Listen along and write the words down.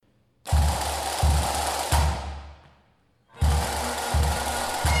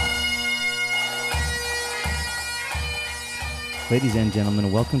Ladies and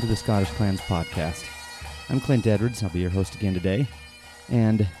gentlemen, welcome to the Scottish Clans Podcast. I'm Clint Edwards. I'll be your host again today.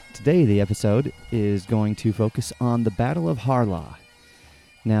 And today the episode is going to focus on the Battle of Harlaw.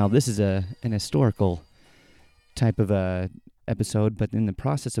 Now, this is an historical type of episode, but in the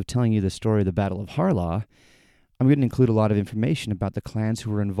process of telling you the story of the Battle of Harlaw, I'm going to include a lot of information about the clans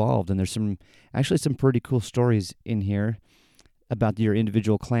who were involved. And there's some pretty cool stories in here about your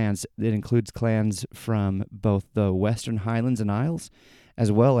individual clans. It includes clans from both the Western Highlands and Isles, as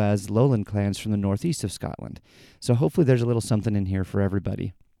well as lowland clans from the northeast of Scotland. So hopefully there's a little something in here for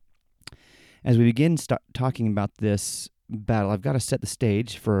everybody. As we begin talking about this battle, I've got to set the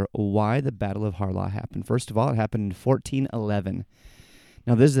stage for why the Battle of Harlaw happened. First of all, it happened in 1411.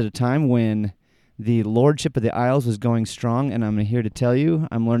 Now, this is at a time when the Lordship of the Isles was going strong, and I'm here to tell you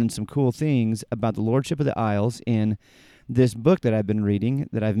I'm learning some cool things about the Lordship of the Isles in this book that I've been reading,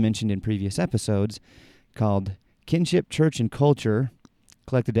 that I've mentioned in previous episodes, called Kinship, Church, and Culture,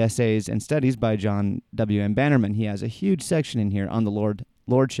 Collected Essays and Studies by John W. M. Bannerman. He has a huge section in here on the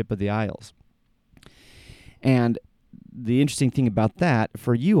Lordship of the Isles. And the interesting thing about that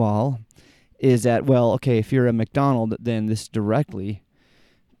for you all is that, well, okay, if you're a MacDonald, then this directly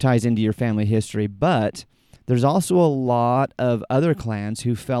ties into your family history, but there's also a lot of other clans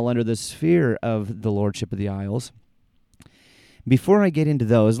who fell under the sphere of the Lordship of the Isles. Before I get into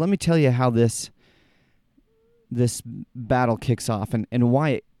those, let me tell you how this battle kicks off and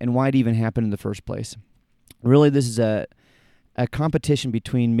why it even happened in the first place. Really, this is a competition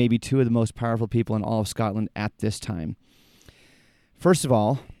between maybe two of the most powerful people in all of Scotland at this time. First of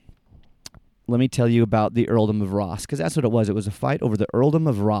all, let me tell you about the Earldom of Ross, because that's what it was. It was a fight over the Earldom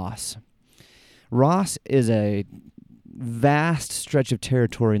of Ross. Ross is a vast stretch of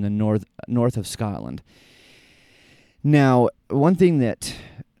territory in the north of Scotland. Now, one thing that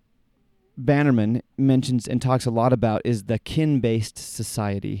Bannerman mentions and talks a lot about is the kin-based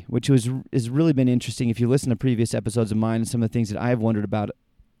society, which has really been interesting. If you listen to previous episodes of mine and some of the things that I've wondered about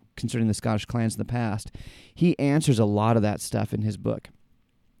concerning the Scottish clans in the past, he answers a lot of that stuff in his book.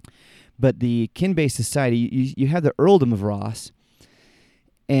 But the kin-based society, you have the Earldom of Ross,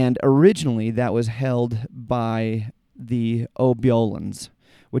 and originally that was held by the O'Bolans,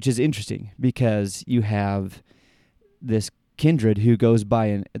 which is interesting because you have this kindred who goes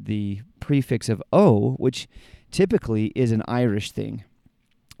by the prefix of O, which typically is an Irish thing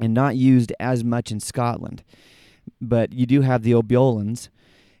and not used as much in Scotland. But you do have the O'Bolans,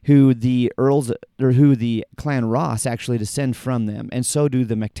 who the clan Ross actually descend from them, and so do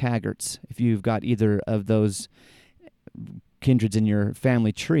the MacTaggarts. If you've got either of those kindreds in your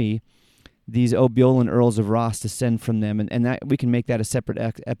family tree, these O'Bolan Earls of Ross descend from them, and that we can make that a separate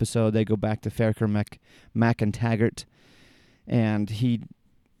episode. They go back to Ferchar Mac and he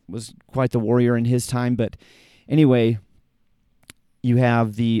was quite the warrior in his time. But anyway, you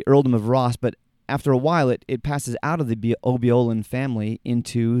have the Earldom of Ross, but after a while it passes out of the O'Bolan family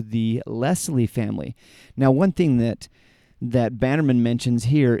into the Leslie family. Now, one thing that Bannerman mentions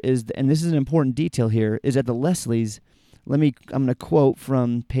here is, and this is an important detail here, is that the Leslies, I'm going to quote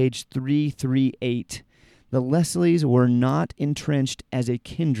from page 338, the Leslies were not entrenched as a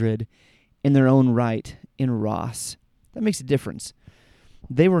kindred in their own right in Ross. That makes a difference.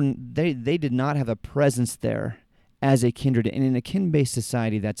 They did not have a presence there as a kindred, and in a kin-based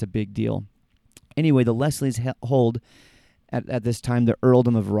society, that's a big deal. Anyway, the Leslies hold at this time the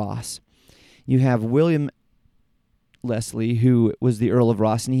Earldom of Ross. You have William Leslie, who was the Earl of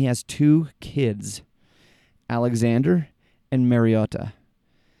Ross, and he has two kids, Alexander and Mariota.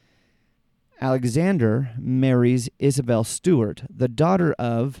 Alexander marries Isabel Stewart, the daughter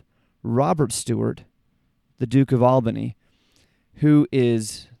of Robert Stewart, the Duke of Albany, who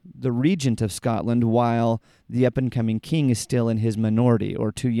is the regent of Scotland while the up-and-coming king is still in his minority,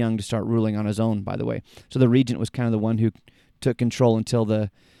 or too young to start ruling on his own, by the way. So the regent was kind of the one who took control until the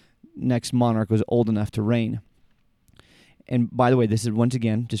next monarch was old enough to reign. And by the way, this is, once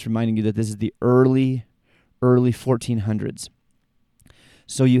again, just reminding you that this is the early 1400s.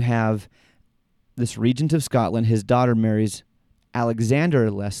 So you have this regent of Scotland, his daughter marries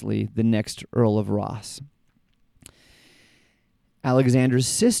Alexander Leslie, the next Earl of Ross. Alexander's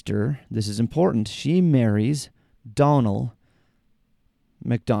sister, this is important, she marries Donald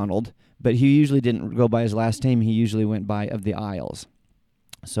MacDonald, but he usually didn't go by his last name. He usually went by of the Isles.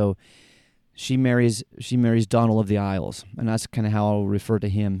 So she marries Donald of the Isles, and that's kind of how I'll refer to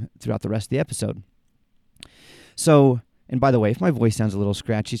him throughout the rest of the episode. So, and by the way, if my voice sounds a little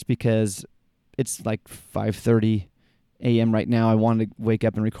scratchy, it's because it's like 5:30 a.m. right now. I wanted to wake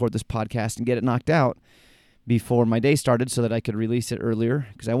up and record this podcast and get it knocked out before my day started so that I could release it earlier,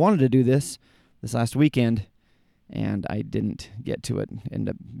 because I wanted to do this last weekend, and I didn't get to it.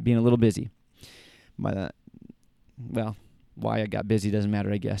 Ended up being a little busy. Why I got busy doesn't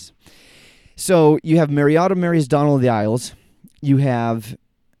matter, I guess. So you have Mariotto marries Donald of the Isles. You have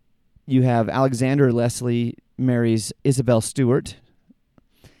Alexander Leslie marries Isabel Stewart.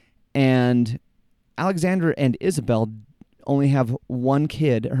 And Alexander and Isabel only have one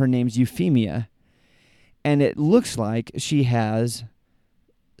kid. Her name's Euphemia. And it looks like she has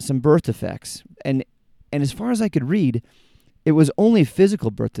some birth defects. And as far as I could read, it was only physical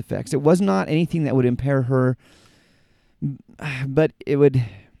birth defects. It was not anything that would impair her, but it would,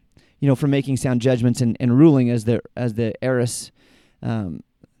 for making sound judgments and ruling as the heiress, the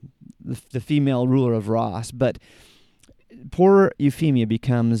female ruler of Ross. But poor Euphemia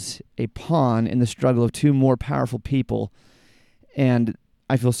becomes a pawn in the struggle of two more powerful people, and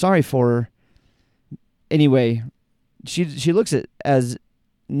I feel sorry for her. Anyway, she looks at as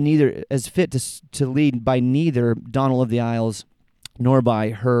neither as fit to lead by neither Donald of the Isles nor by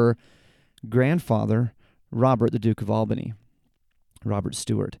her grandfather, Robert, the Duke of Albany, Robert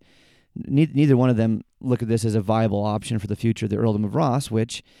Stewart. Neither one of them look at this as a viable option for the future of the Earldom of Ross,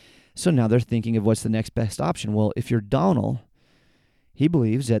 so now they're thinking of what's the next best option. Well, if you're Donald, he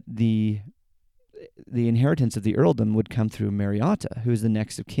believes that the inheritance of the earldom would come through Mariotto, who is the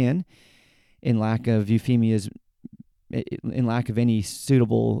next of kin, in lack of any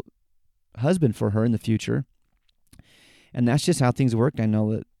suitable husband for her in the future. And that's just how things work. I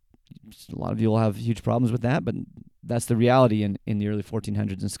know that a lot of you will have huge problems with that, but that's the reality in the early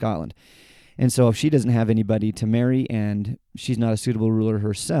 1400s in Scotland. And so if she doesn't have anybody to marry and she's not a suitable ruler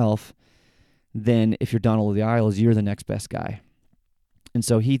herself, then if you're Donald of the Isles, you're the next best guy. And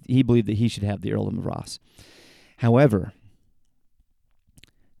so he believed that he should have the Earldom of Ross. However,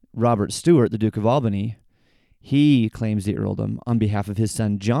 Robert Stewart, the Duke of Albany, he claims the earldom on behalf of his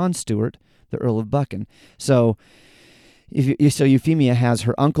son John Stewart, the Earl of Buchan. So Euphemia has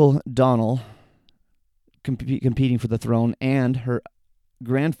her uncle Donald competing for the throne, and her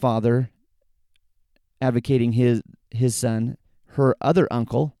grandfather advocating his son, her other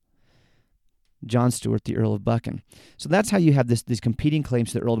uncle, John Stewart, the Earl of Buchan. So that's how you have these competing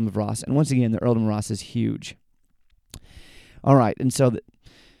claims to the Earldom of Ross. And once again, the Earldom of Ross is huge. All right, and so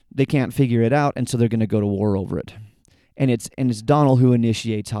they can't figure it out, and so they're going to go to war over it. And it's Donald who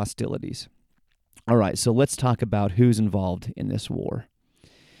initiates hostilities. All right, so let's talk about who's involved in this war.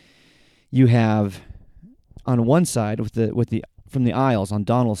 You have on one side from the Isles, on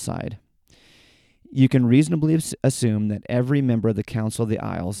Donald's side, you can reasonably assume that every member of the Council of the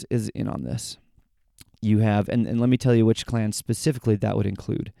Isles is in on this. You have, and let me tell you which clans specifically that would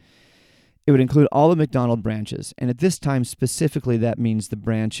include. It would include all the MacDonald branches, and at this time specifically that means the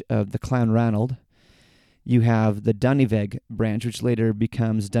branch of the Clan Ranald. You have the Duniveg branch, which later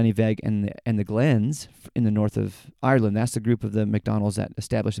becomes Duniveg and the Glens in the north of Ireland. That's the group of the MacDonalds that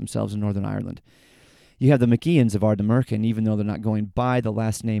established themselves in Northern Ireland. You have the Mackeans of Ardnamurchan, even though they're not going by the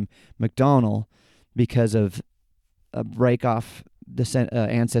last name MacDonald because of a break-off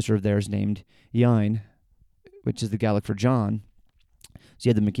ancestor of theirs named Yain, which is the Gaelic for John. So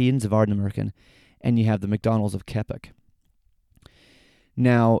you have the Mackeans of Ardnamurchan, and you have the MacDonalds of Keppoch.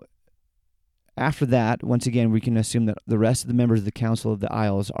 Now, after that, once again, we can assume that the rest of the members of the Council of the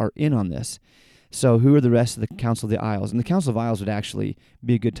Isles are in on this. So who are the rest of the Council of the Isles? And the Council of Isles would actually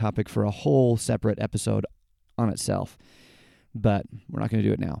be a good topic for a whole separate episode on itself. But we're not going to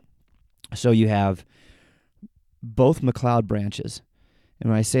do it now. So you have both MacLeod branches. And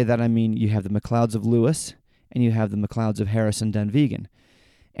when I say that, I mean you have the MacLeods of Lewis and you have the MacLeods of Harris and Dunvegan.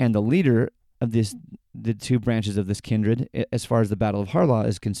 And the leader of the two branches of this kindred, as far as the Battle of Harlaw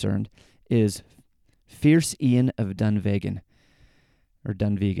is concerned, is Fierce Ian of Dunvegan, or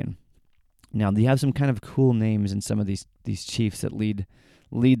Dunvegan. Now, you have some kind of cool names in some of these chiefs that lead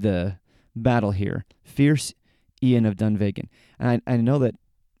the battle here. Fierce Ian of Dunvegan. And I know that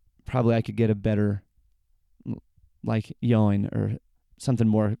probably I could get a better, like Yoin or something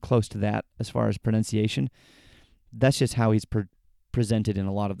more close to that as far as pronunciation. That's just how he's presented in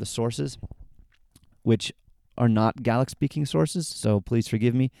a lot of the sources, which are not Gaelic-speaking sources, so please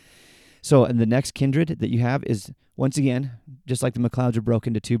forgive me. So, and the next kindred that you have is, once again, just like the MacLeods are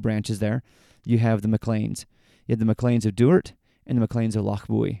broken into two branches there, you have the MacLeans. You have the MacLeans of Duart and the MacLeans of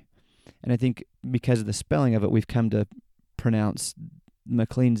Lochbuie. And I think because of the spelling of it, we've come to pronounce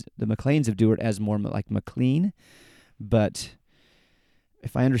the MacLeans of Duart as more like MacLean. But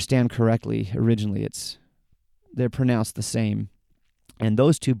if I understand correctly, originally they're pronounced the same. And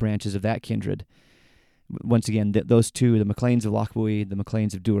those two branches of that kindred, once again, those two, the MacLeans of Lochbuie, the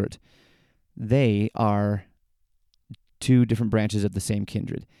MacLeans of Duart, they are two different branches of the same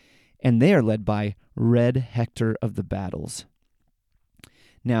kindred. and they are led by Red Hector of the Battles.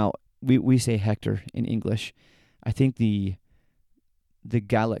 Now, we say Hector in English. I think the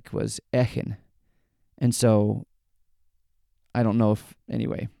Gaelic was Echen. And so I don't know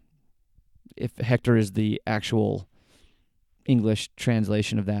if Hector is the actual English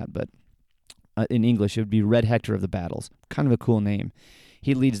translation of that, but in English it would be Red Hector of the Battles. Kind of a cool name.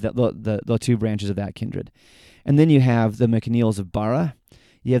 He leads the two branches of that kindred. And then you have the McNeils of Barra,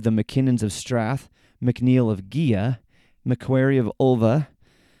 you have the McKinnons of Strath, McNeil of Gia, Macquarie of Ulva,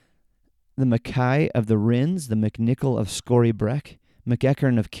 the Mackay of the Rins, the McNichol of Scorrybreck,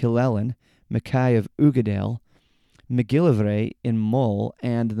 McEachern of Killellan, Mackay of Ugadale, McGillivray in Mull,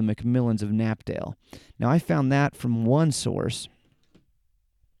 and the Macmillans of Knapdale. Now, I found that from one source.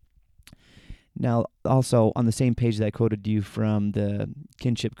 Now, also on the same page that I quoted you from the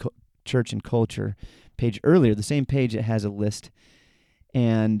Kinship Church and Culture page earlier, the same page, it has a list.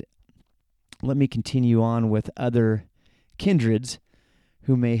 And let me continue on with other kindreds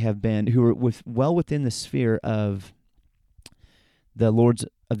who are well within the sphere of the Lords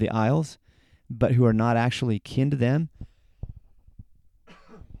of the Isles, but who are not actually kin to them.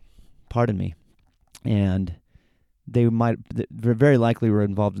 Pardon me. And they very likely were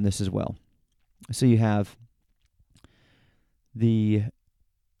involved in this as well. So you have the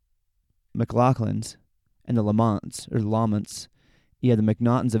McLaughlins and the Lamonts. You have the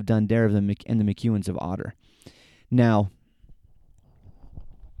McNaughtons of Dundare and the McEwens of Otter. Now,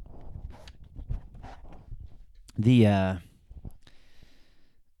 the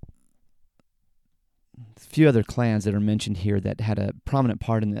few other clans that are mentioned here that had a prominent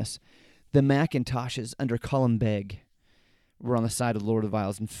part in this. The Macintoshes under Colum Beg were on the side of the Lord of the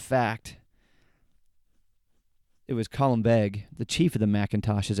Isles. In fact, it was Colum Beg, the chief of the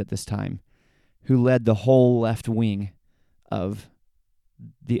Macintoshes at this time, who led the whole left wing of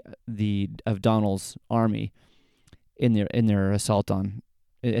of Donald's army in their assault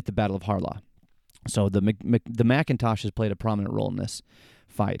at the Battle of Harlaw. So the Macintoshes played a prominent role in this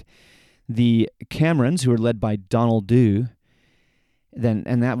fight. The Camerons, who were led by Donald Dhu,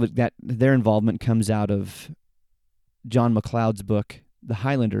 their involvement comes out of John MacLeod's book, The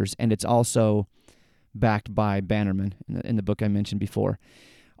Highlanders, and it's also backed by Bannerman in the book I mentioned before.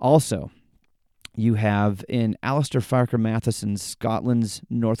 Also, you have in Alistair Farquhar Matheson's Scotland's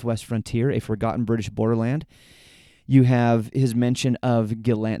Northwest Frontier, a Forgotten British Borderland, you have his mention of the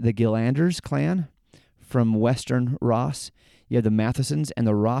Gillanders clan from Western Ross. You have the Mathesons and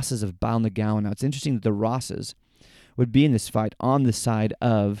the Rosses of Balnagowan. Now, it's interesting that the Rosses would be in this fight on the side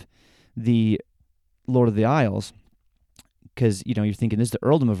of the Lord of the Isles, because, you're thinking this is the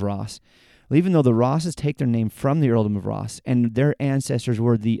Earldom of Ross. Well, even though the Rosses take their name from the Earldom of Ross, and their ancestors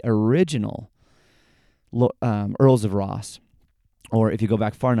were the original Earls of Ross, or if you go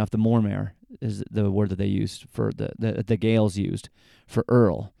back far enough, the Mormare is the word that they used for the Gaels used for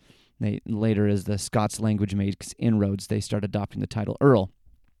Earl. Later, as the Scots language made inroads, they started adopting the title Earl.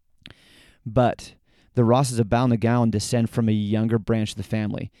 But the Rosses of Balnagowan descend from a younger branch of the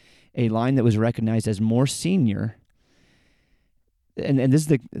family, a line that was recognized as more senior. And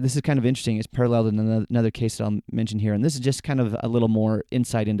this is kind of interesting. It's paralleled in another case that I'll mention here. And this is just kind of a little more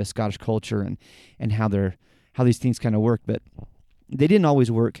insight into Scottish culture and how these things kind of work. But they didn't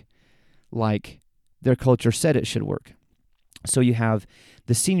always work like their culture said it should work. So you have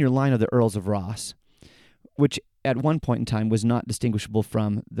the senior line of the Earls of Ross, which at one point in time was not distinguishable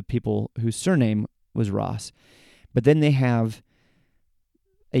from the people whose surname was Ross. But then they have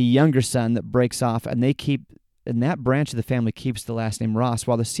a younger son that breaks off, and that branch of the family keeps the last name Ross,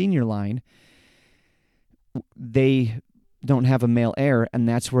 while the senior line, they don't have a male heir, and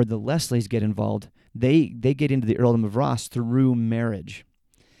that's where the Leslies get involved. They get into the Earldom of Ross through marriage.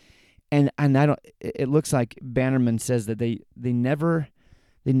 And it looks like Bannerman says that they never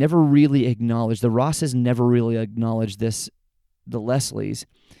really acknowledge, the Rosses never really acknowledge the Leslies,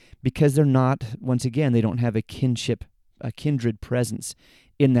 because they're not, once again, they don't have a kindred presence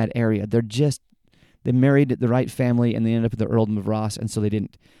in that area. They married the right family, and they ended up in the Earldom of Ross, and so they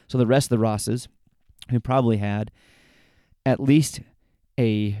didn't. So the rest of the Rosses, who probably had at least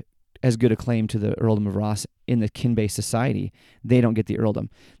as good a claim to the Earldom of Ross in the kin-based society, they don't get the earldom.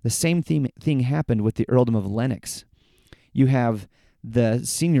 The same thing happened with the Earldom of Lennox. You have the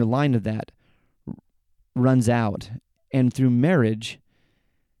senior line of that runs out, and through marriage,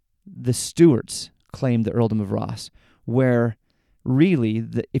 the Stuarts claim the Earldom of Ross, where really,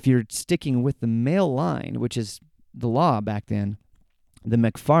 if you're sticking with the male line, which is the law back then, the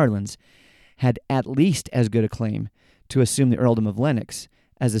McFarlands had at least as good a claim to assume the Earldom of Lennox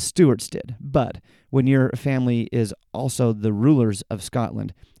as the Stuarts did. But when your family is also the rulers of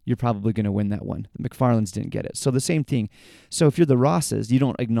Scotland, you're probably going to win that one. The McFarlands didn't get it. So the same thing. So if you're the Rosses, you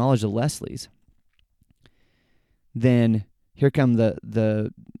don't acknowledge the Leslies. Then here come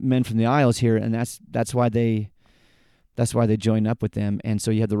the men from the Isles here, and that's why they join up with them. And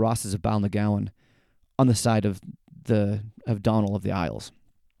so you have the Rosses of Balnagowan on the side of Donald of the Isles.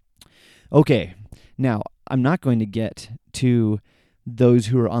 Okay, now I'm not going to get to those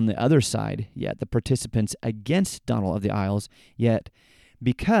who are on the other side yet, the participants against Donald of the Isles yet,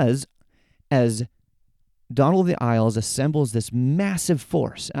 because as Donald of the Isles assembles this massive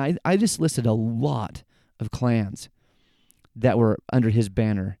force, and I just listed a lot of clans that were under his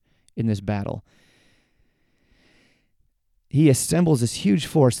banner in this battle. He assembles this huge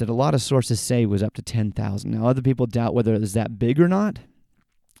force that a lot of sources say was up to 10,000. Now, other people doubt whether it was that big or not,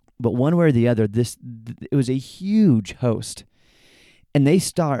 but one way or the other, it was a huge host. And they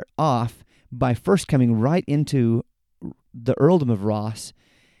start off by first coming right into the earldom of Ross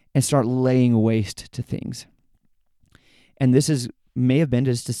and start laying waste to things. And this may have been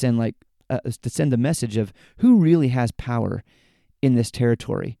just to send the message of who really has power in this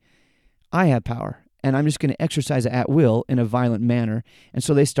territory. I have power, and I'm just going to exercise it at will in a violent manner. And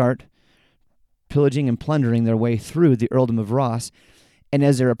so they start pillaging and plundering their way through the earldom of Ross. And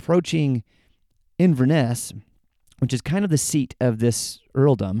as they're approaching Inverness, which is kind of the seat of this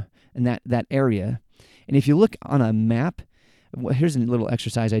earldom and that area. And if you look on a map, here's a little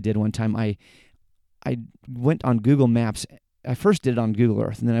exercise I did one time. I went on Google Maps. I first did it on Google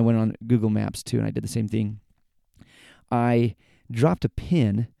Earth, and then I went on Google Maps too, and I did the same thing. I dropped a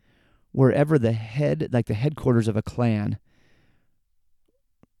pin wherever the headquarters of a clan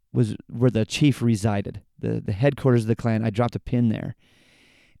was, where the chief resided, the headquarters of the clan. I dropped a pin there.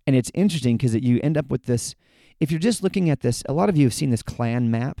 And it's interesting because you end up with this. If you're just looking at this, a lot of you have seen this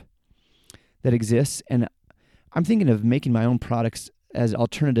clan map that exists, and I'm thinking of making my own products as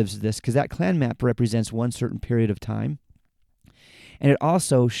alternatives to this, because that clan map represents one certain period of time. And it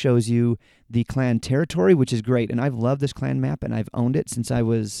also shows you the clan territory, which is great. And I've loved this clan map, and I've owned it since I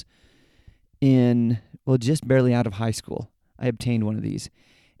was just barely out of high school. I obtained one of these.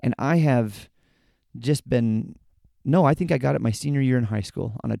 And I have just been, I think I got it my senior year in high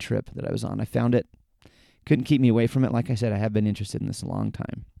school on a trip that I was on. I found it. Couldn't keep me away from it. Like I said, I have been interested in this a long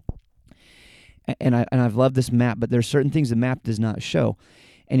time. And I've loved this map, but there's certain things the map does not show.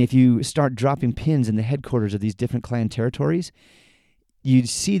 And if you start dropping pins in the headquarters of these different clan territories, you'd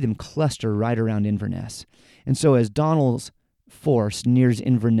see them cluster right around Inverness. And so as Donald's force nears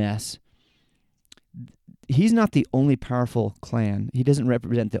Inverness, he's not the only powerful clan. He doesn't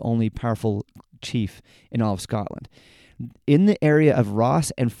represent the only powerful chief in all of Scotland. In the area of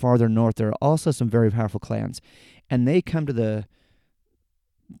Ross and farther north, there are also some very powerful clans, and they come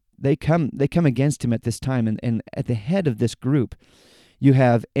against him at this time. And at the head of this group, you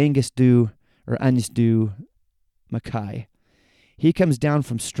have Unsuccessfully Mackay. He comes down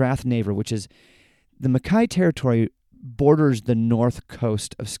from Strathnaver, which is the Mackay territory, borders the north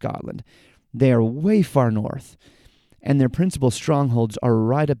coast of Scotland. They are way far north, and their principal strongholds are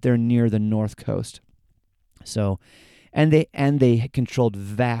right up there near the north coast. So, and they controlled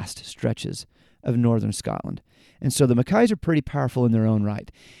vast stretches of northern Scotland. And so the Mackays are pretty powerful in their own right.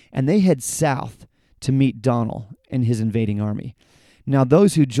 And they head south to meet Donald and his invading army. Now,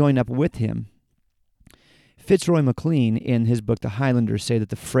 those who join up with him, Fitzroy MacLean, in his book The Highlanders, say that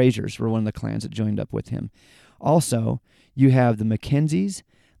the Frasers were one of the clans that joined up with him. Also, you have the Mackenzies,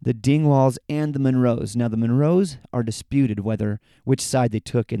 the Dingwalls, and the Munros. Now, the Munros are disputed which side they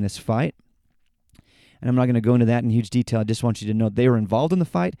took in this fight. And I'm not going to go into that in huge detail. I just want you to know they were involved in the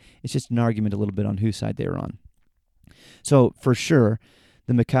fight. It's just an argument a little bit on whose side they were on. So, for sure,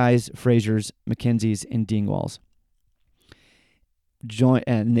 the Mackays, Frasers, Mackenzies, and Dingwalls join,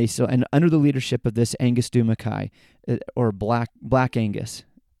 and under the leadership of this Angus-Dhu Mackay, or Black Angus.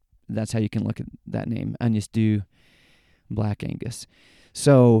 That's how you can look at that name, Angus-Dhu Black Angus.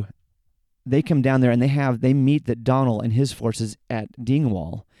 So they come down there, and they meet that Donald and his forces at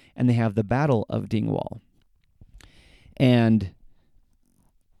Dingwall, and they have the Battle of Dingwall. And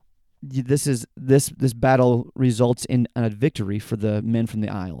this battle results in a victory for the men from the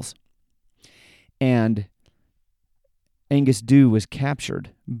Isles. And Angus-Dhu was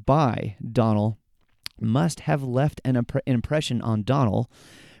captured by Donald, must have left an impression on Donald,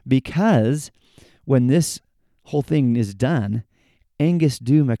 because when this whole thing is done,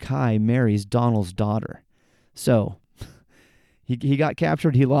 Angus-Dhu Mackay marries Donald's daughter. So he got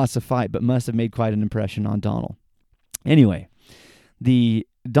captured, he lost the fight, but must have made quite an impression on Donald. Anyway,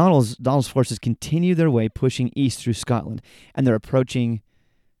 Donald's forces continue their way, pushing east through Scotland, and they're approaching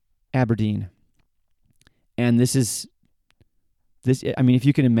Aberdeen. And this is If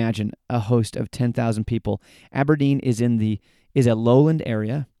you can imagine a host of 10,000 people, Aberdeen is a lowland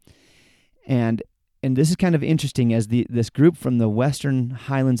area, and this is kind of interesting as this group from the Western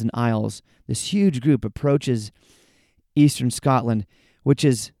Highlands and Isles, this huge group approaches Eastern Scotland, which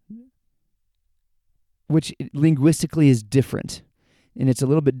linguistically is different, and it's a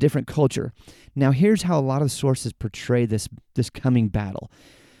little bit different culture. Now, here's how a lot of sources portray this coming battle.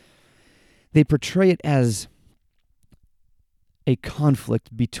 They portray it as a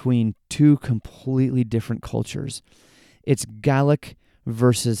conflict between two completely different cultures. It's Gaelic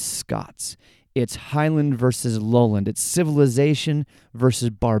versus Scots. It's Highland versus Lowland. It's civilization versus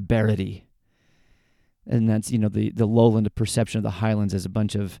barbarity. And that's, the Lowland perception of the Highlands as a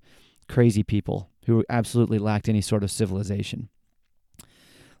bunch of crazy people who absolutely lacked any sort of civilization.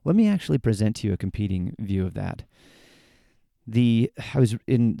 Let me actually present to you a competing view of that. I was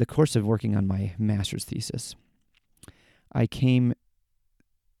in the course of working on my master's thesis. I came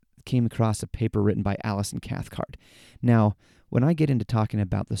across a paper written by Alison Cathcart. Now, when I get into talking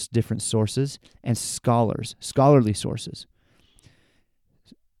about the different sources and scholarly sources,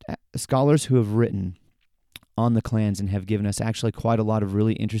 scholars who have written on the clans and have given us actually quite a lot of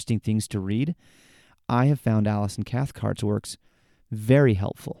really interesting things to read, I have found Alison Cathcart's works very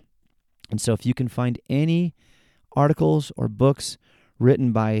helpful. And so if you can find any articles or books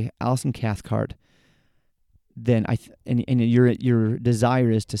written by Alison Cathcart, then your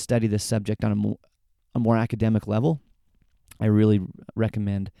desire is to study this subject on a more academic level, I really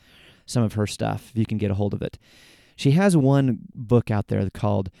recommend some of her stuff if you can get a hold of it. She has one book out there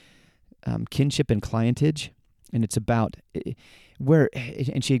called Kinship and Clientage, and it's about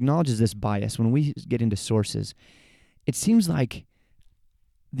and she acknowledges this bias. When we get into sources, it seems like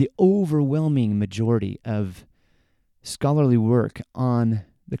the overwhelming majority of scholarly work on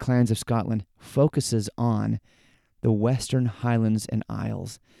the clans of Scotland focuses on the Western Highlands and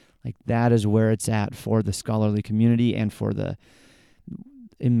Isles. Like, that is where it's at for the scholarly community and for the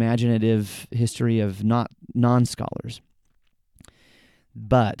imaginative history of non-scholars.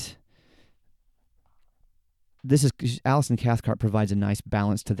 But Alison Cathcart provides a nice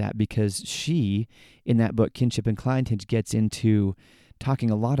balance to that, because she, in that book, Kinship and Clientage, gets into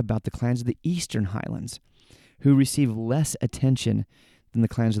talking a lot about the clans of the Eastern Highlands, who receive less attention than the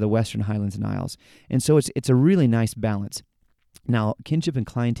clans of the Western Highlands and Isles. And so it's a really nice balance. Now, Kinship and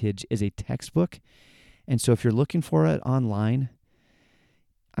Clientage is a textbook, and so if you're looking for it online,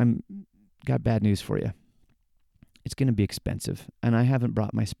 got bad news for you. It's going to be expensive, and I haven't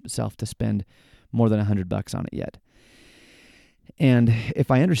brought myself to spend more than $100 on it yet. And if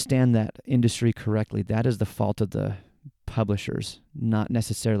I understand that industry correctly, that is the fault of the publishers, not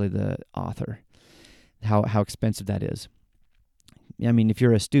necessarily the author, how expensive that is. I mean, if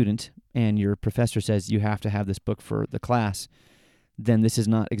you're a student and your professor says you have to have this book for the class, then this is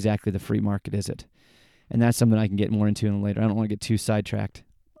not exactly the free market, is it? And that's something I can get more into later. I don't want to get too sidetracked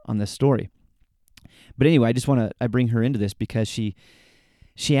on this story. But anyway, I bring her into this because she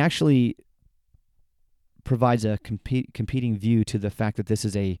actually provides a competing view to the fact that this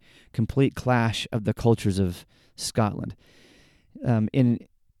is a complete clash of the cultures of Scotland. In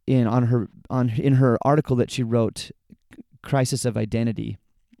her article that she wrote, Crisis of Identity.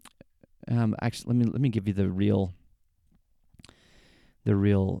 Actually, let me give you the real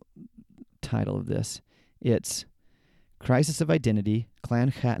title of this. It's Crisis of Identity,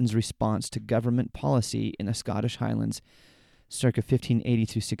 Clan Chattan's Response to Government Policy in the Scottish Highlands, circa 1580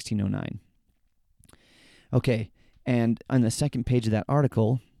 to 1609. Okay, and on the second page of that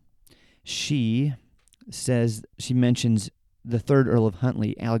article, she mentions the third Earl of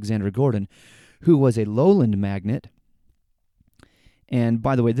Huntly, Alexander Gordon, who was a lowland magnate. And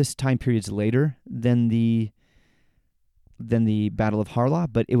by the way, this time period's later than the Battle of Harlaw,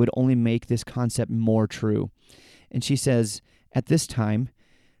 but it would only make this concept more true. And she says, at this time,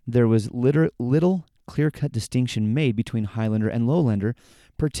 there was little clear-cut distinction made between Highlander and Lowlander,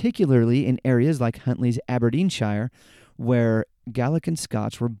 particularly in areas like Huntly's Aberdeenshire, where Gaelic and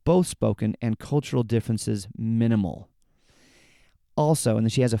Scots were both spoken and cultural differences minimal. Also, and then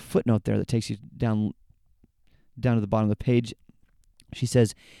she has a footnote there that takes you down to the bottom of the page. She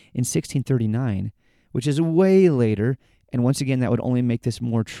says, in 1639, which is way later, and once again that would only make this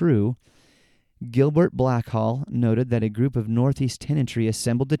more true, Gilbert Blackhall noted that a group of northeast tenantry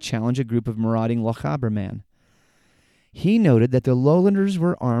assembled to challenge a group of marauding Lochaber. He noted that the Lowlanders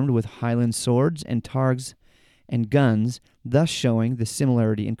were armed with Highland swords and targs and guns, thus showing the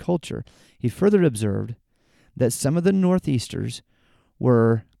similarity in culture. He further observed that some of the northeasters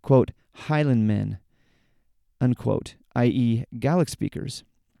were, quote, Highland men, unquote, i.e. Gaelic speakers.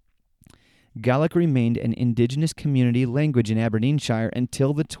 Gaelic remained an indigenous community language in Aberdeenshire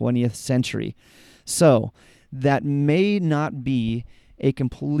until the 20th century. So, that may not be a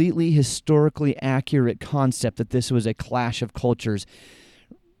completely historically accurate concept that this was a clash of cultures,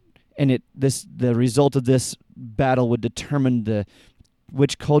 and the result of this battle would determine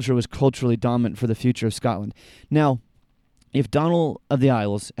which culture was culturally dominant for the future of Scotland. Now, if Donald of the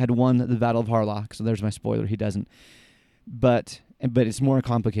Isles had won the Battle of Harlaw, so there's my spoiler, he doesn't, but it's more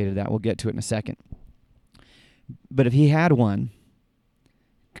complicated than that. We'll get to it in a second. But if he had won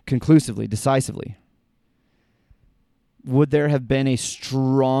conclusively, decisively, would there have been a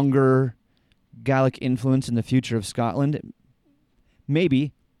stronger Gaelic influence in the future of Scotland?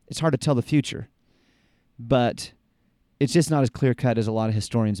 Maybe. It's hard to tell the future. But it's just not as clear-cut as a lot of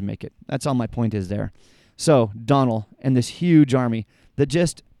historians make it. That's all my point is there. So, Donald and this huge army that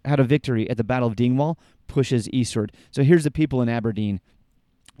just had a victory at the Battle of Dingwall pushes eastward. So here's the people in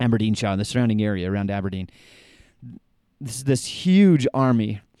Aberdeenshire, the surrounding area around Aberdeen. This huge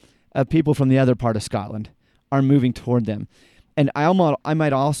army of people from the other part of Scotland are moving toward them. And I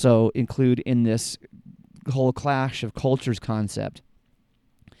might also include in this whole clash of cultures concept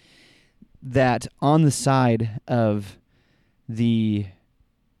that on the side of the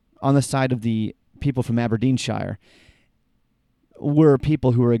people from Aberdeenshire were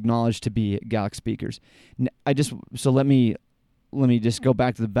people who were acknowledged to be Gaelic speakers. Let me just go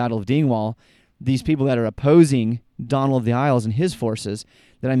back to the Battle of Dingwall. These people that are opposing Donald of the Isles and his forces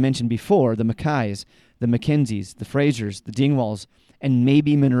that I mentioned before, the Mackays, the Mackenzies, the Frasers, the Dingwalls, and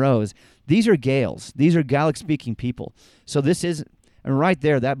maybe Munros, these are Gaels. These are Gaelic-speaking people. So and right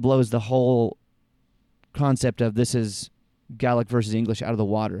there, that blows the whole concept of this is Gaelic versus English out of the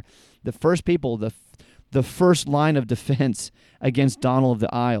water. The first people, the first line of defense against Donald of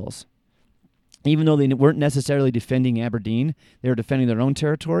the Isles, even though they weren't necessarily defending Aberdeen, they were defending their own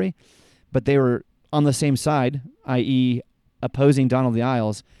territory, but they were on the same side, i.e. opposing Donald of the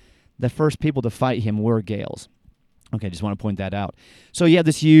Isles. The first people to fight him were Gaels. Okay, just want to point that out. So you have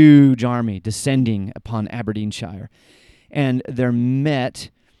this huge army descending upon Aberdeenshire, and they're met.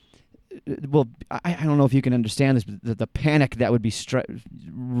 Well, I don't know if you can understand this, but the panic that would be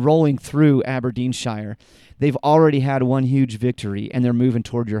rolling through Aberdeenshire. They've already had one huge victory, and they're moving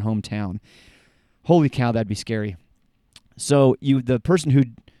toward your hometown. Holy cow, that'd be scary. So the person who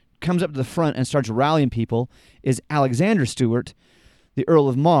comes up to the front and starts rallying people is Alexander Stewart, the Earl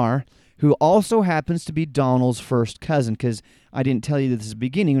of Mar, who also happens to be Donald's first cousin, because I didn't tell you this at the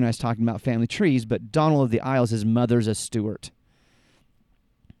beginning when I was talking about family trees, but Donald of the Isles, his mother's a Stewart.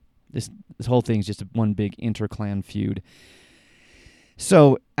 This whole thing's just one big inter-clan feud.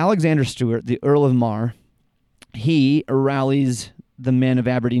 So Alexander Stewart, the Earl of Mar, he rallies the men of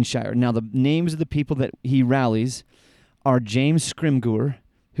Aberdeenshire. Now, the names of the people that he rallies are James Scrimgeour,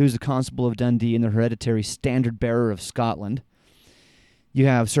 who's the Constable of Dundee and the hereditary standard-bearer of Scotland. You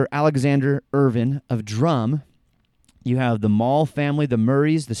have Sir Alexander Irvine of Drum. You have the Mall family, the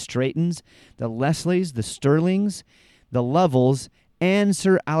Murrays, the Straightons, the Leslies, the Stirlings, the Lovels, and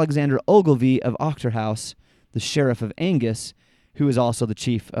Sir Alexander Ogilvy of Ochterhouse, the Sheriff of Angus, who is also the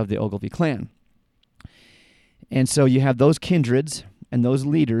chief of the Ogilvy clan. And so you have those kindreds and those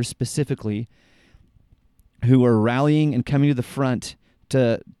leaders specifically who are rallying and coming to the front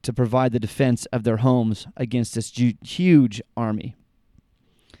to provide the defense of their homes against this huge army.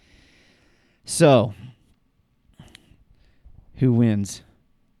 So, who wins?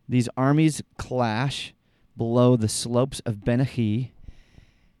 These armies clash below the slopes of Benachie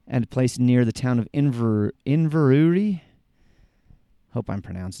and placed near the town of Inverurie. Hope I'm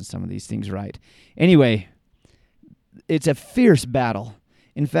pronouncing some of these things right. Anyway, it's a fierce battle.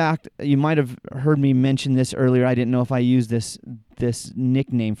 In fact, you might have heard me mention this earlier. I didn't know if I used this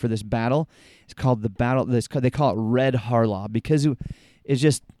nickname for this battle. It's called the battle. They call it Red Harlaw because it's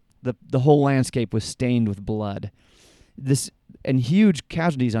just the whole landscape was stained with blood. And huge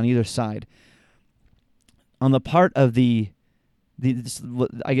casualties on either side. On the part of I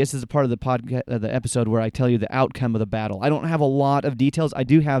guess this is a part of the podcast, the episode where I tell you the outcome of the battle. I don't have a lot of details. I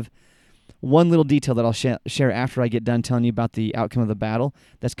do have one little detail that I'll share after I get done telling you about the outcome of the battle.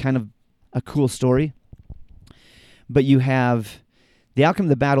 That's kind of a cool story. But you have the outcome of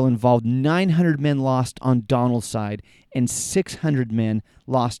the battle involved 900 men lost on Donald's side and 600 men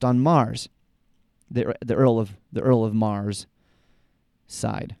lost on Mar's, the Earl of Mar's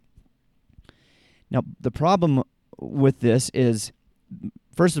side. Now, the problem with this is,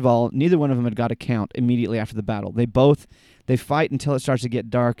 first of all, neither one of them had got a count immediately after the battle. They fight until it starts to get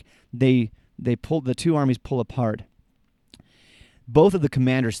dark. The two armies pull apart. Both of the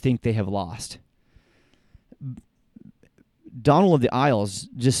commanders think they have lost. Donald of the Isles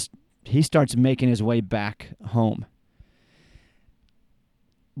he starts making his way back home.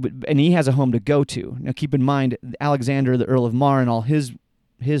 And he has a home to go to. Now keep in mind, Alexander, the Earl of Mar, and all his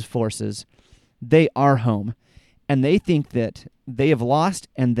forces, they are home. And they think that they have lost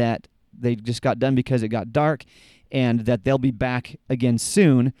and that they just got done because it got dark and that they'll be back again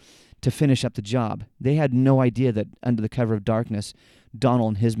soon to finish up the job. They had no idea that under the cover of darkness, Donald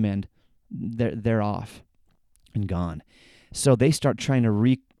and his men, they're off and gone. So they start trying to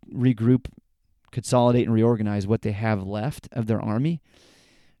regroup, consolidate, and reorganize what they have left of their army,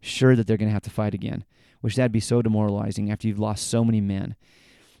 sure that they're going to have to fight again, which that'd be so demoralizing after you've lost so many men.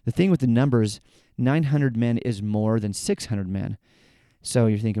 The thing with the numbers, 900 men is more than 600 men. So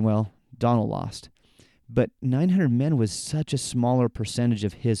you're thinking, well, Donald lost. But 900 men was such a smaller percentage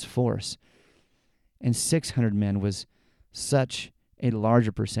of his force, and 600 men was such a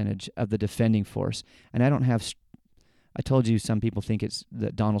larger percentage of the defending force. And I told you some people think it's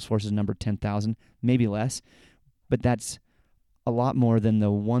that Donald's force is numbered 10,000, maybe less, but that's a lot more than the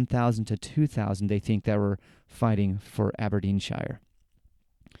 1,000 to 2,000 they think that were fighting for Aberdeenshire.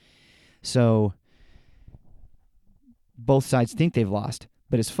 So both sides think they've lost,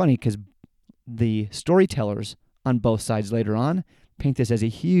 but it's funny because the storytellers on both sides later on paint this as a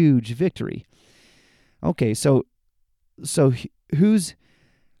huge victory. Okay, so whose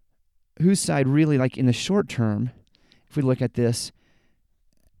side really, like in the short term, if we look at this,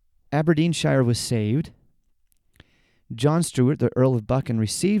 Aberdeenshire was saved. John Stuart, the Earl of Buchan,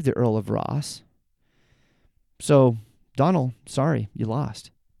 received the Earl of Ross. So, Donald, sorry, you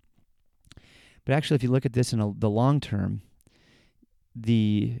lost. But actually, if you look at this in the long term,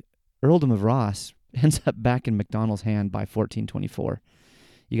 the Earldom of Ross ends up back in MacDonald's hand by 1424.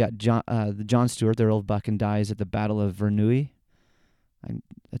 You got John Stuart, the Earl of Buchan, dies at the Battle of Verneuil.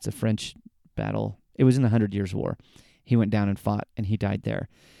 That's a French battle. It was in the 100 Years' War. He went down and fought, and he died there.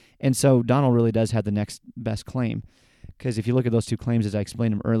 And so Donald really does have the next best claim, because if you look at those two claims, as I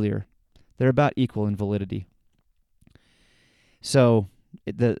explained them earlier, they're about equal in validity. So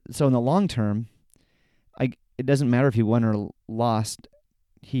in the long term, it doesn't matter if he won or lost.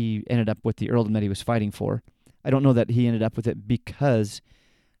 He ended up with the earldom that he was fighting for. I don't know that he ended up with it because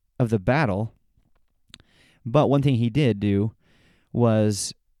of the battle, but one thing he did do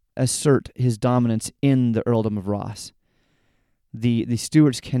was assert his dominance in the Earldom of Ross. The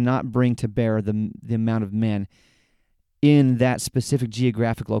Stuarts cannot bring to bear the amount of men in that specific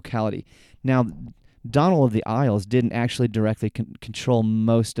geographic locality. Now, Donald of the Isles didn't actually directly control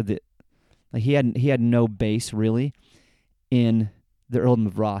most of the... Like he had no base, really, in the Earldom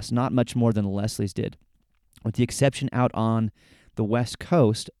of Ross, not much more than the Leslies did, with the exception out on the west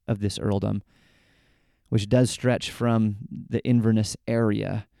coast of this earldom, which does stretch from the Inverness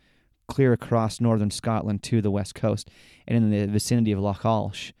area clear across northern Scotland to the west coast. And in the vicinity of Loch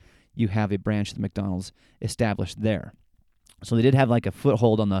Alsh, you have a branch of the MacDonalds established there. So they did have like a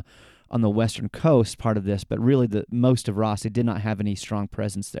foothold on the western coast part of this, but really the most of Ross, they did not have any strong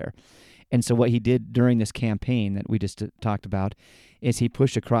presence there. And so what he did during this campaign that we just talked about is he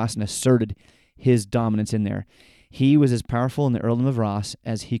pushed across and asserted his dominance in there. He was as powerful in the Earldom of Ross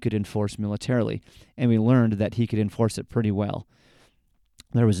as he could enforce militarily, and we learned that he could enforce it pretty well.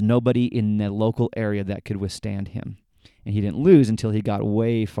 There was nobody in the local area that could withstand him, and he didn't lose until he got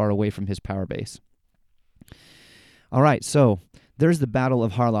way far away from his power base. All right, so there's the Battle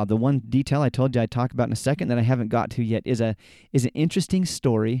of Harlaw. The one detail I told you I'd talk about in a second that I haven't got to yet is an interesting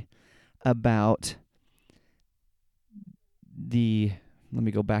story about let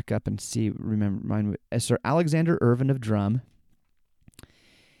me go back up and remind Sir Alexander Irvine of Drum.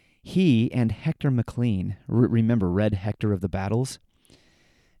 He and Hector MacLean, remember Red Hector of the battles,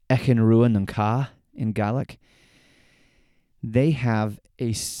 Echin Ruan and Ka in Gaelic, they have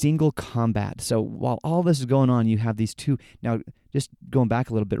a single combat. So while all this is going on, you have these two. Now, just going back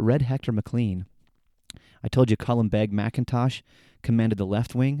a little bit, Red Hector MacLean, I told you Colin Begg McIntosh commanded the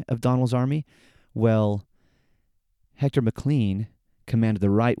left wing of Donald's army. Well, Hector MacLean commanded the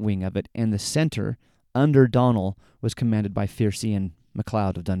right wing of it, and the center under Donald was commanded by Fierce Ian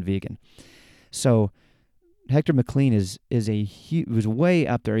MacLeod of Dunvegan. So Hector MacLean was way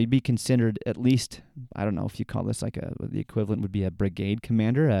up there. He'd be considered at least, I don't know if you call this like the equivalent would be a brigade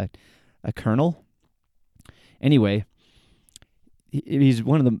commander, a colonel. Anyway, he's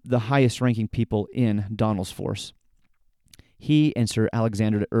one of the highest ranking people in Donald's force. He and Sir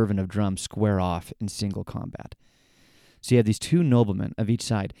Alexander Irvine of Drum square off in single combat. So you have these two noblemen of each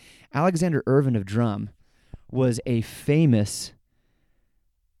side. Alexander Irvine of Drum was a famous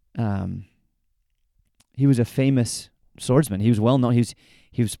he was a famous swordsman. He was well known.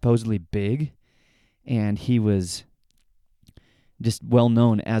 He was supposedly big, and he was just well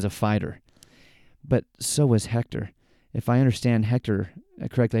known as a fighter. But so was Hector. If I understand Hector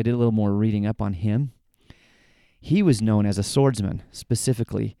correctly, I did a little more reading up on him. He was known as a swordsman,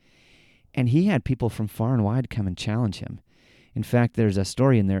 specifically, and he had people from far and wide come and challenge him. In fact, there's a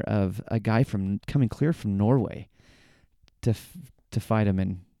story in there of a guy coming clear from Norway to fight him,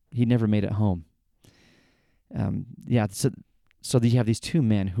 and he never made it home. So you have these two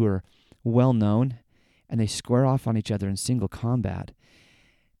men who are well known, and they square off on each other in single combat.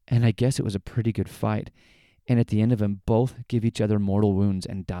 And I guess it was a pretty good fight. And at the end of it, both give each other mortal wounds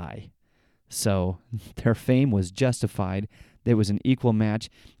and die. So their fame was justified. There was an equal match.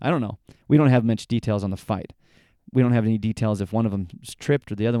 I don't know. We don't have much details on the fight. We don't have any details if one of them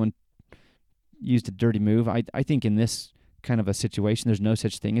tripped or the other one used a dirty move. I think in this kind of a situation, there's no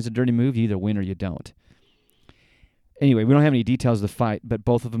such thing as a dirty move. You either win or you don't. Anyway, we don't have any details of the fight, but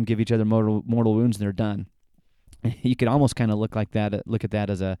both of them give each other mortal wounds and they're done. You could almost kind of look at that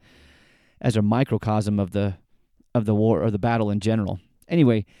as a microcosm of the war or the battle in general.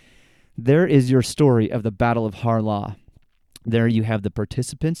 Anyway, there is your story of the Battle of Harlaw. There you have the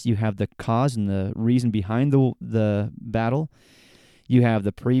participants, you have the cause and the reason behind the battle. You have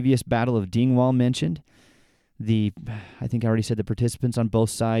the previous Battle of Dingwall mentioned. I think I already said the participants on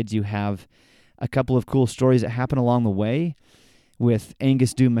both sides. You have a couple of cool stories that happen along the way, with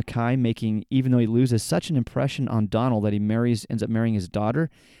Angus Dhu Mackay making, even though he loses, such an impression on Donald that he ends up marrying his daughter.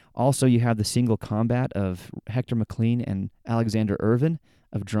 Also, you have the single combat of Hector MacLean and Alexander Irvin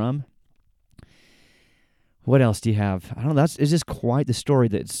of Drum. What else do you have? I don't know. It's just quite the story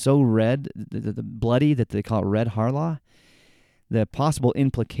that's so red, the bloody, that they call it Red Harlaw. The possible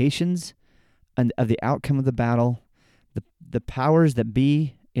implications of the outcome of the battle, the powers that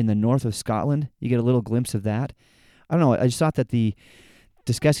be in the north of Scotland. You get a little glimpse of that. I don't know. I just thought that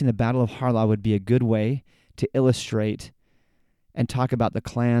discussing the Battle of Harlaw would be a good way to illustrate and talk about the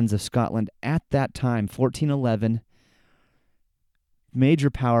clans of Scotland at that time, 1411. Major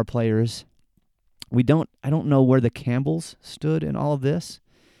power players. I don't know where the Campbells stood in all of this,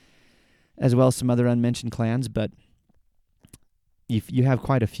 as well as some other unmentioned clans, but you have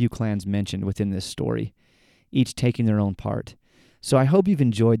quite a few clans mentioned within this story, each taking their own part. So I hope you've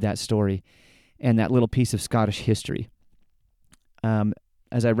enjoyed that story and that little piece of Scottish history.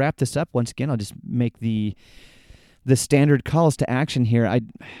 As I wrap this up, once again, I'll just make the standard calls to action here.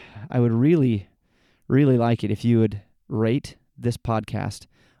 I would really, really like it if you would rate this podcast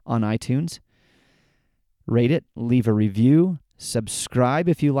on iTunes. Rate it, leave a review, subscribe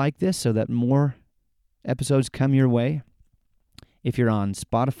if you like this so that more episodes come your way. If you're on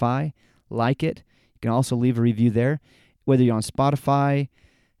Spotify, like it. You can also leave a review there. Whether you're on Spotify,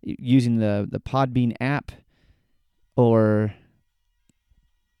 using the Podbean app, or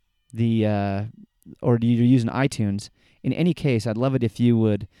you're using iTunes. In any case, I'd love it if you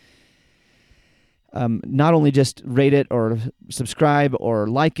would not only just rate it or subscribe or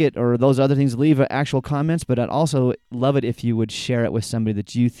like it or those other things, leave actual comments, but I'd also love it if you would share it with somebody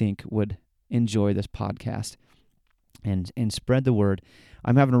that you think would enjoy this podcast and spread the word.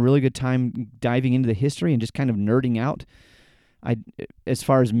 I'm having a really good time diving into the history and just kind of nerding out. As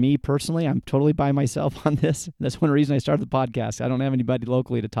far as me personally, I'm totally by myself on this. That's one reason I started the podcast. I don't have anybody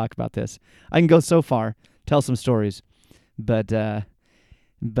locally to talk about this. I can go so far, tell some stories, but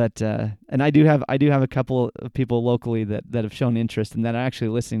and I do have a couple of people locally that have shown interest and that are actually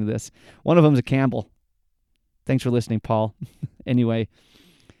listening to this. One of them is a Campbell. Thanks for listening, Paul. Anyway,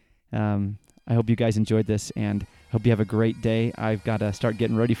 I hope you guys enjoyed this and hope you have a great day. I've got to start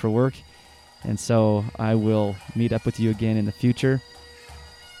getting ready for work, and so I will meet up with you again in the future.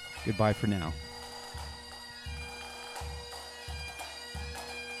 Goodbye for now.